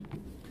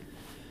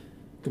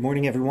Good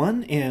morning,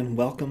 everyone, and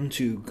welcome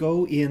to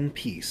Go in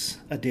Peace,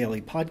 a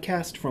daily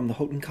podcast from the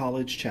Houghton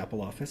College Chapel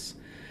office,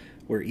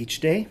 where each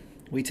day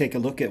we take a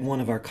look at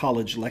one of our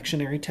college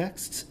lectionary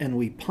texts and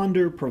we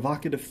ponder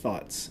provocative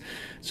thoughts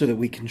so that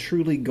we can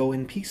truly go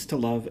in peace to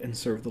love and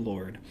serve the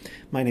Lord.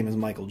 My name is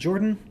Michael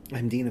Jordan.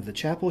 I'm Dean of the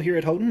Chapel here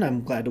at Houghton.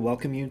 I'm glad to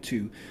welcome you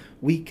to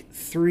week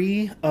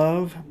 3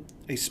 of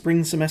a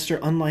spring semester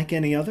unlike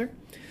any other.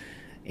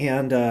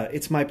 And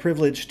it's my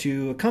privilege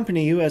to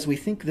accompany you as we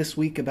think this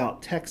week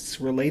about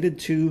texts related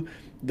to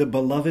the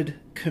beloved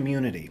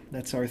community.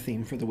 That's our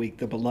theme for the week,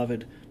 the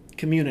beloved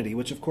community,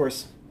 which of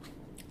course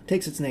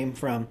takes its name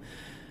from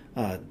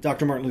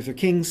Dr. Martin Luther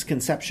King's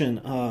conception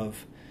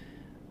of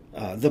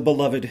the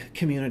beloved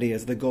community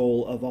as the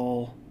goal of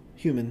all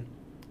human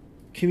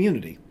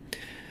community.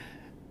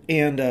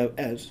 And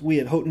as we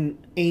at Houghton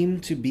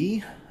aim to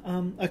be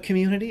a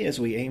community, as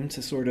we aim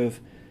to sort of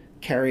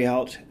carry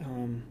out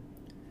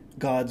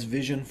God's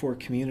vision for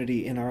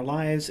community in our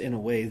lives in a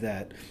way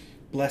that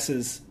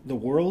blesses the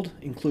world,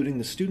 including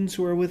the students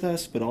who are with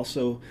us, but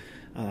also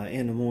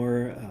in a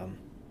more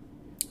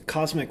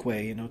cosmic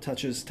way,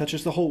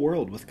 touches the whole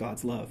world with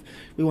God's love.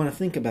 We want to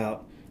think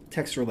about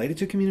texts related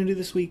to community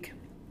this week,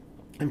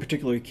 and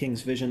particularly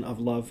King's vision of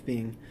love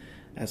being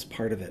as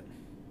part of it.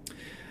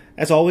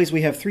 As always,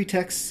 we have 3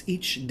 texts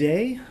each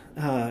day,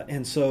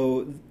 and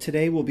so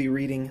today we'll be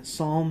reading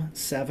Psalm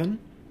 7,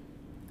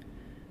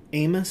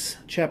 Amos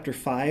chapter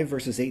 5,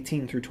 verses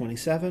 18 through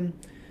 27,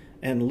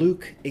 and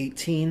Luke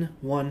 18,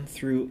 1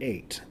 through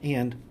 8.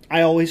 And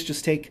I always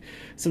just take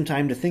some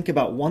time to think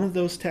about one of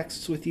those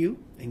texts with you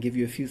and give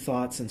you a few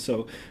thoughts. And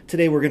so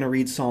today we're going to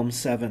read Psalm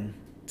 7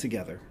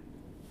 together.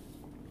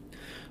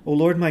 O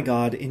Lord my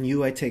God, in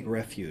you I take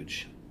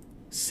refuge.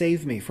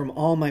 Save me from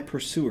all my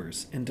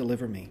pursuers and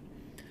deliver me.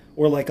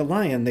 Or like a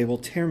lion, they will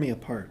tear me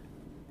apart.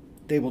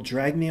 They will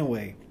drag me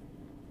away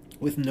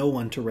with no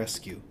one to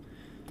rescue.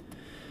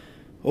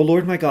 O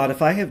Lord my God,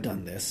 if I have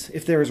done this,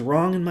 if there is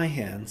wrong in my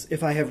hands,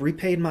 if I have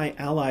repaid my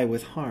ally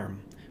with harm,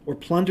 or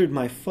plundered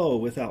my foe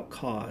without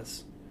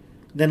cause,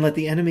 then let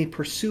the enemy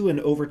pursue and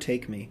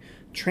overtake me,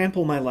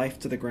 trample my life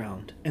to the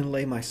ground, and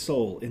lay my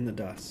soul in the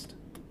dust.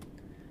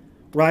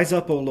 Rise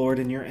up, O Lord,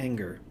 in your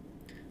anger.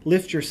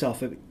 Lift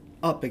yourself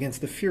up against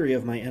the fury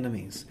of my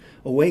enemies.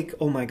 Awake,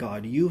 O my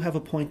God, you have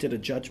appointed a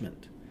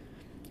judgment.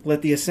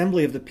 Let the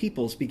assembly of the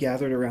peoples be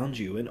gathered around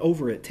you, and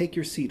over it take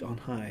your seat on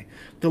high.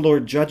 The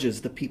Lord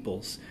judges the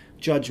peoples.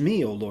 Judge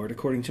me, O Lord,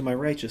 according to my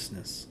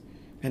righteousness,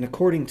 and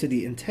according to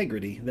the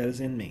integrity that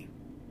is in me.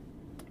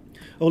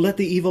 O let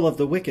the evil of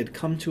the wicked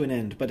come to an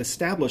end, but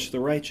establish the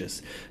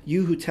righteous,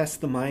 you who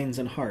test the minds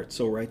and hearts,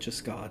 O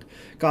righteous God.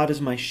 God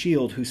is my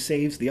shield, who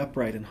saves the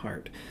upright in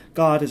heart.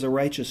 God is a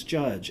righteous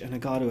judge, and a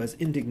God who has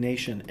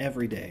indignation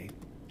every day.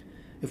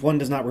 If one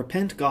does not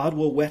repent, God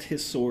will whet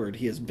his sword.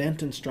 He has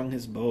bent and strung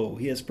his bow.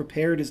 He has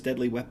prepared his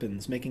deadly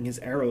weapons, making his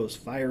arrows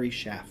fiery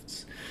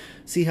shafts.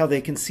 See how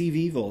they conceive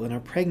evil and are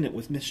pregnant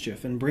with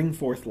mischief and bring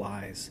forth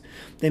lies.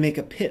 They make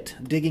a pit,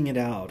 digging it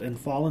out, and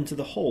fall into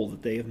the hole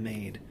that they have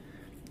made.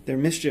 Their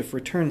mischief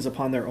returns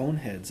upon their own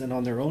heads, and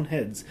on their own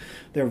heads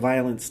their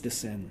violence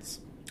descends.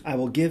 I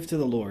will give to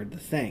the Lord the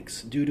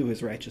thanks due to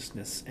his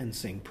righteousness, and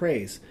sing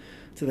praise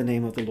to the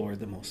name of the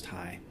Lord the Most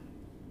High.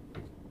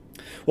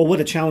 Well,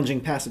 what a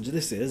challenging passage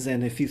this is,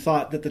 and if you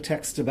thought that the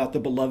text about the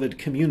beloved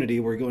community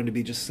were going to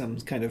be just some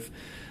kind of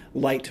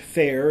light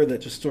fare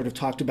that just sort of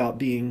talked about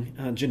being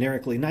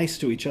generically nice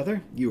to each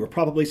other, you were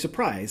probably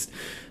surprised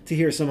to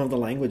hear some of the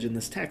language in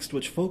this text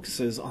which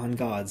focuses on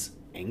God's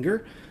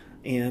anger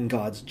and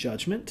God's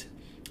judgment,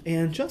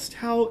 and just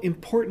how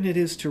important it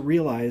is to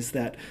realize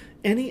that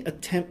any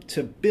attempt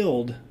to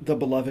build the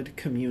beloved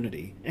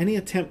community, any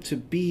attempt to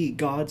be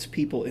God's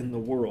people in the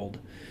world,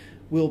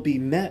 will be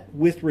met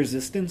with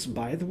resistance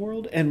by the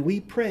world, and we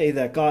pray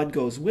that God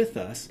goes with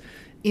us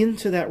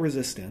into that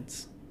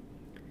resistance,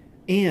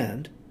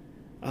 and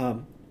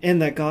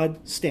that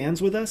God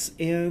stands with us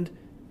and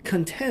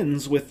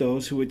contends with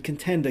those who would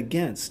contend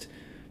against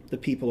the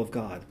people of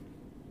God.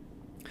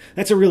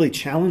 That's a really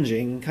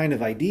challenging kind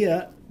of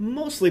idea,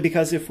 mostly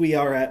because if we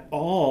are at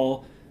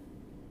all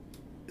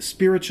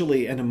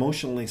spiritually and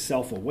emotionally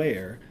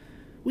self-aware,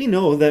 we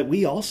know that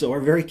we also are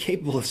very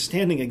capable of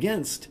standing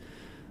against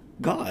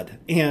God,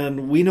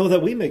 and we know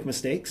that we make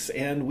mistakes,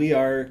 and we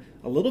are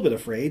a little bit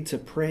afraid to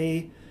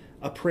pray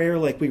a prayer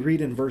like we read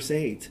in verse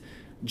 8.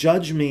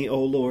 Judge me,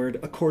 O Lord,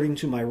 according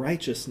to my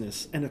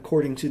righteousness and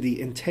according to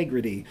the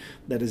integrity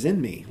that is in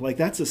me. Like,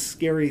 that's a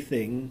scary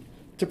thing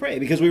to pray,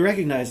 because we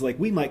recognize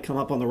we might come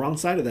up on the wrong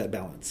side of that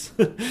balance.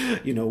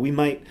 We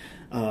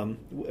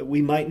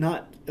might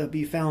not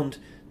be found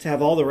to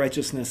have all the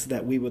righteousness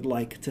that we would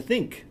like to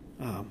think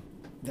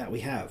that we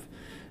have.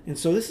 And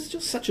so this is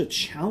just such a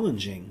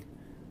challenging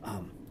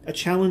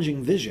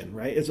vision,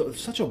 right?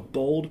 It's such a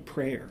bold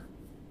prayer.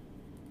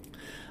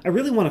 I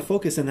really want to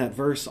focus in that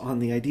verse on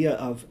the idea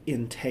of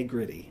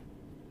integrity.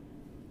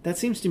 That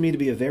seems to me to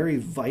be a very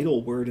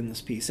vital word in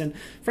this piece. And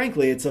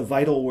frankly, it's a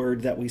vital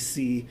word that we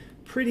see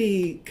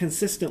pretty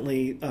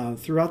consistently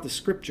throughout the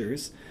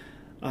scriptures,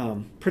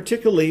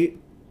 particularly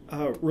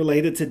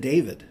related to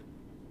David.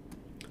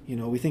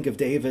 We think of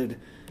David,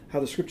 how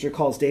the scripture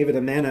calls David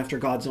a man after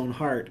God's own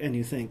heart, and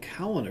you think,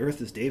 how on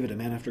earth is David a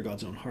man after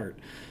God's own heart?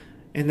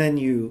 And then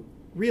you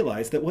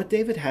realize that what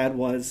David had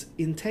was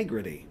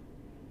integrity.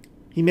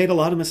 He made a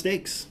lot of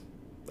mistakes.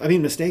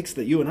 Mistakes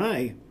that you and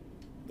I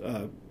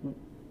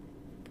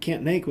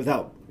can't make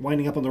without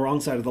winding up on the wrong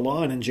side of the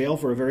law and in jail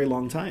for a very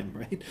long time,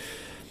 right?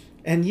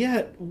 And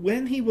yet,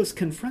 when he was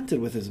confronted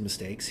with his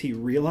mistakes, he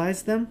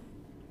realized them,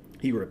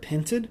 he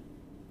repented,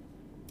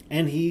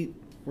 and he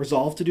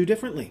resolved to do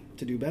differently,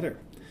 to do better.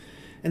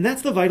 And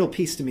that's the vital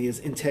piece to me, is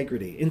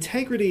integrity.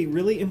 Integrity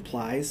really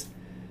implies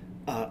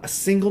a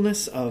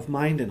singleness of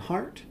mind and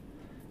heart,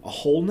 a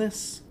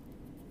wholeness,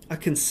 a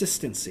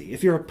consistency.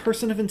 If you're a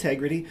person of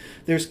integrity,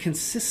 there's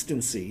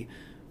consistency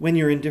when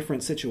you're in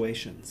different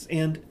situations.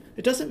 And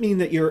it doesn't mean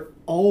that you're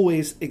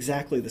always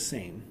exactly the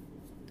same,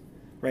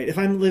 right? If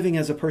I'm living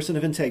as a person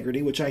of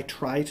integrity, which I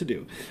try to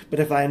do, but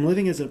if I'm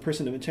living as a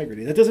person of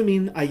integrity, that doesn't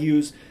mean I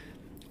use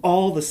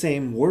all the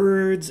same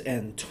words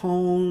and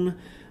tone,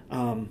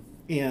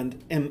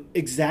 and am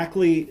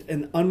exactly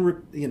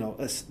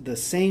the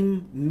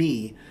same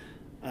me,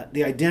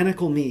 the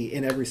identical me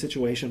in every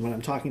situation when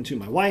I'm talking to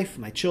my wife,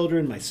 my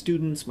children, my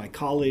students, my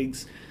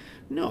colleagues.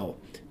 No.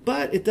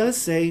 But it does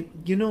say,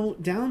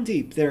 down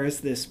deep there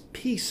is this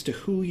piece to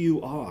who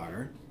you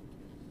are,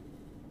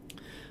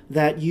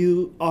 that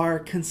you are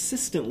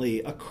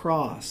consistently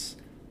across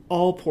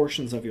all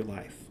portions of your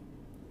life,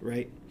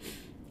 right?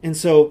 And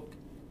so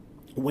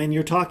when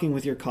you're talking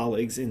with your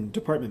colleagues in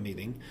department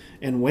meeting,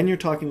 and when you're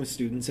talking with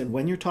students, and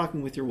when you're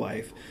talking with your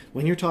wife,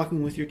 when you're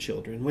talking with your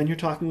children, when you're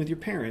talking with your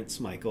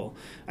parents, Michael,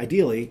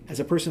 ideally, as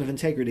a person of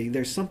integrity,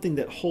 there's something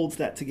that holds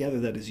that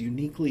together that is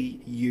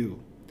uniquely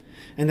you.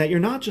 And that you're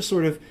not just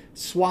sort of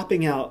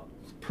swapping out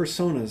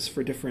personas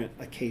for different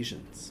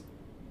occasions,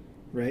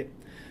 right?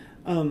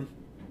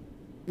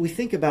 We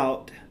think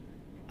about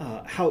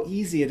how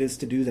easy it is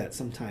to do that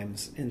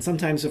sometimes. And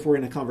sometimes if we're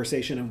in a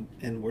conversation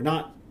and we're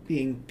not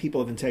being people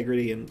of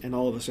integrity, and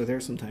all of us are there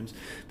sometimes,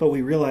 but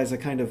we realize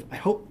I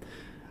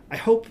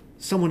hope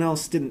someone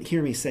else didn't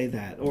hear me say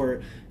that,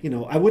 or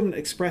I wouldn't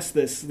express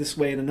this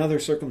way in another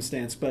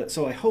circumstance, but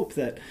so I hope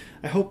that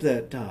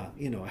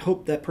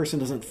person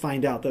doesn't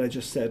find out that I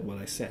just said what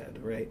I said,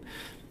 right?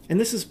 And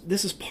this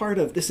is part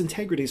of this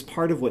integrity is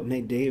part of what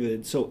made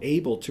David so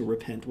able to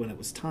repent when it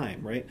was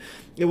time, right?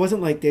 It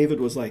wasn't like David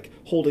was like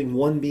holding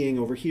one being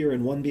over here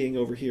and one being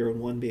over here and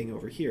one being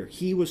over here.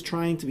 He was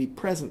trying to be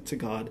present to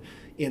God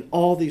in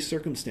all these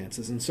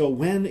circumstances. And so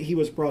when he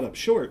was brought up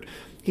short,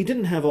 he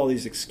didn't have all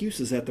these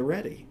excuses at the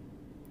ready.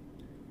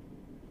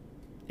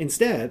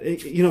 Instead,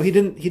 he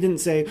didn't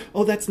say,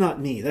 "Oh, that's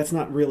not me. That's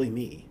not really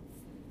me."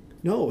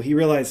 No, he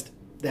realized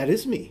that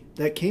is me.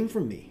 That came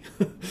from me.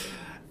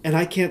 And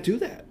I can't do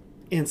that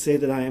and say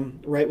that I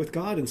am right with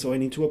God, and so I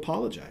need to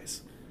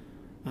apologize.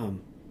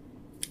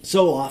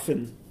 So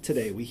often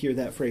today we hear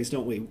that phrase,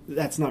 don't we?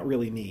 That's not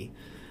really me.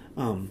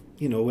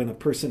 When a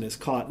person is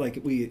caught, like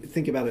we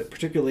think about it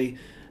particularly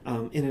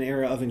in an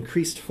era of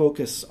increased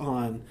focus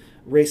on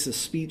racist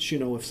speech,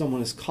 if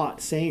someone is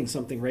caught saying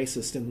something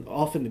racist, and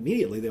often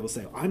immediately they will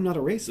say, "I'm not a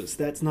racist,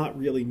 that's not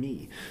really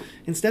me."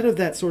 Instead of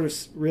that sort of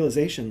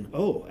realization,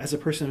 oh, as a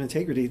person of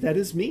integrity, that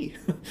is me.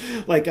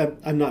 Like,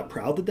 I'm not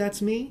proud that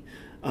that's me.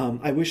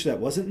 I wish that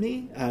wasn't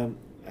me.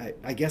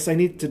 I guess I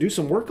need to do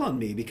some work on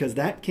me because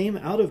that came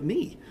out of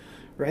me,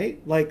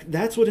 right? Like,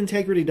 that's what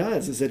integrity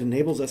does, is it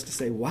enables us to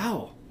say,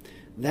 wow,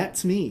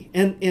 that's me.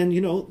 And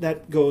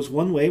that goes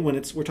one way when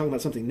we're talking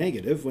about something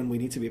negative, when we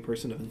need to be a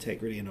person of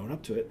integrity and own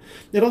up to it.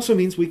 It also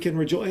means we can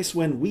rejoice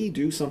when we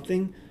do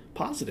something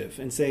positive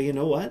and say, you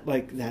know what,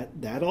 like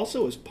that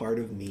also is part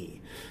of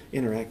me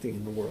interacting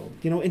in the world.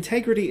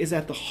 Integrity is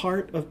at the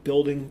heart of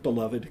building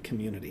beloved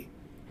community.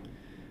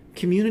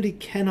 Community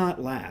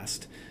cannot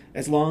last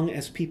as long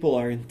as people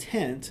are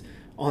intent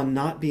on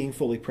not being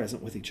fully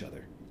present with each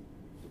other.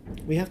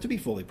 We have to be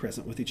fully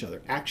present with each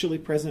other, actually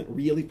present,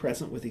 really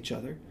present with each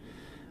other.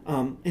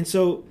 And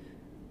so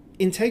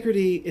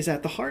integrity is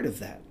at the heart of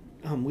that.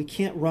 We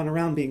can't run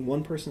around being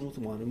one person with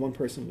one and one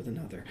person with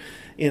another.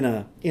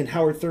 In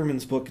Howard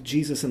Thurman's book,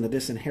 Jesus and the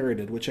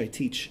Disinherited, which I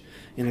teach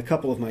in a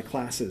couple of my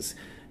classes,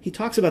 he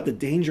talks about the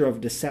danger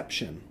of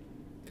deception.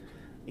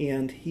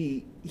 And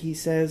he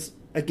says,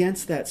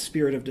 against that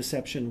spirit of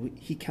deception,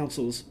 he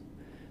counsels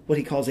what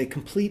he calls a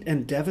complete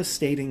and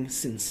devastating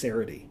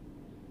sincerity.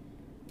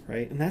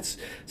 Right? And that's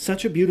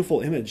such a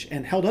beautiful image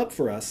and held up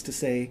for us to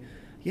say,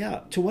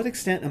 yeah, to what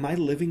extent am I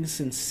living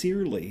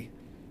sincerely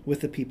with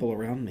the people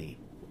around me?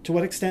 To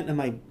what extent am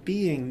I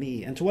being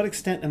me? And to what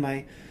extent am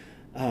I,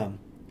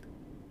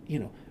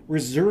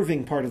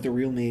 reserving part of the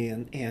real me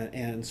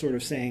and sort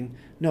of saying,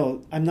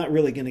 no, I'm not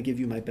really going to give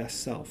you my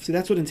best self. See,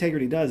 that's what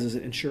integrity does, is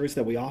it ensures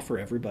that we offer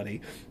everybody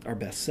our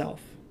best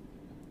self.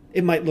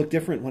 It might look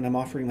different when I'm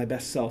offering my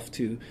best self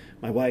to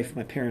my wife,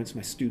 my parents,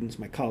 my students,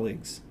 my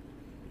colleagues.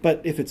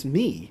 But if it's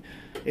me,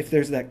 if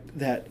there's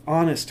that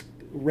honest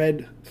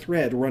red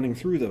thread running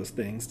through those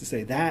things to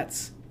say,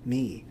 that's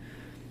me,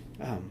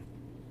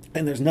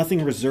 And there's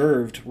nothing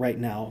reserved right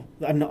now.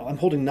 I'm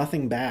holding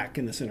nothing back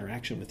in this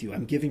interaction with you.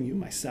 I'm giving you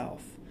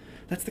myself.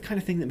 That's the kind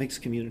of thing that makes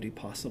community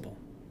possible.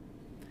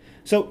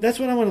 So that's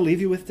what I want to leave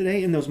you with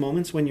today in those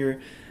moments when you're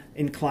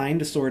inclined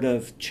to sort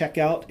of check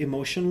out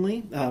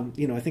emotionally.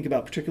 I think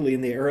about particularly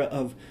in the era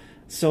of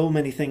so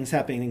many things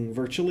happening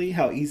virtually,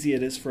 how easy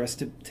it is for us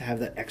to have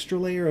that extra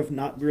layer of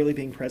not really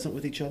being present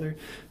with each other,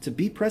 to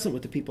be present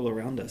with the people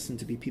around us and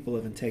to be people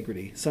of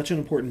integrity. Such an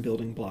important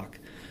building block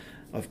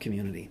of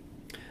community.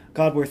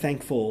 God, we're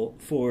thankful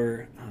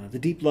for the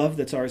deep love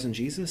that's ours in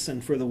Jesus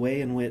and for the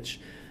way in which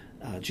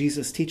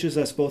Jesus teaches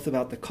us both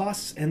about the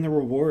costs and the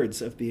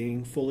rewards of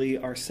being fully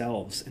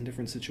ourselves in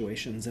different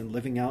situations and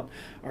living out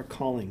our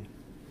calling.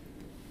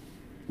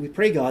 We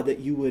pray, God, that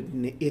you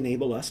would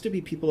enable us to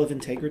be people of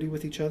integrity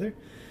with each other,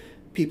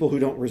 people who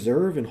don't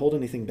reserve and hold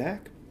anything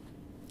back,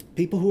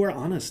 people who are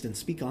honest and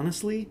speak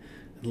honestly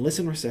and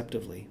listen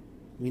receptively.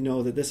 We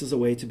know that this is a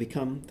way to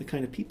become the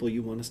kind of people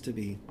you want us to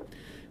be.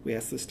 We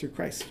ask this through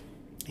Christ.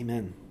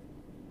 Amen.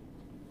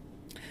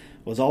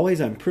 Well, as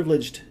always, I'm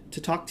privileged to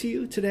talk to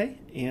you today,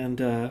 and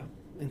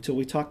until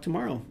we talk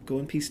tomorrow, go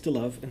in peace to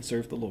love and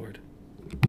serve the Lord.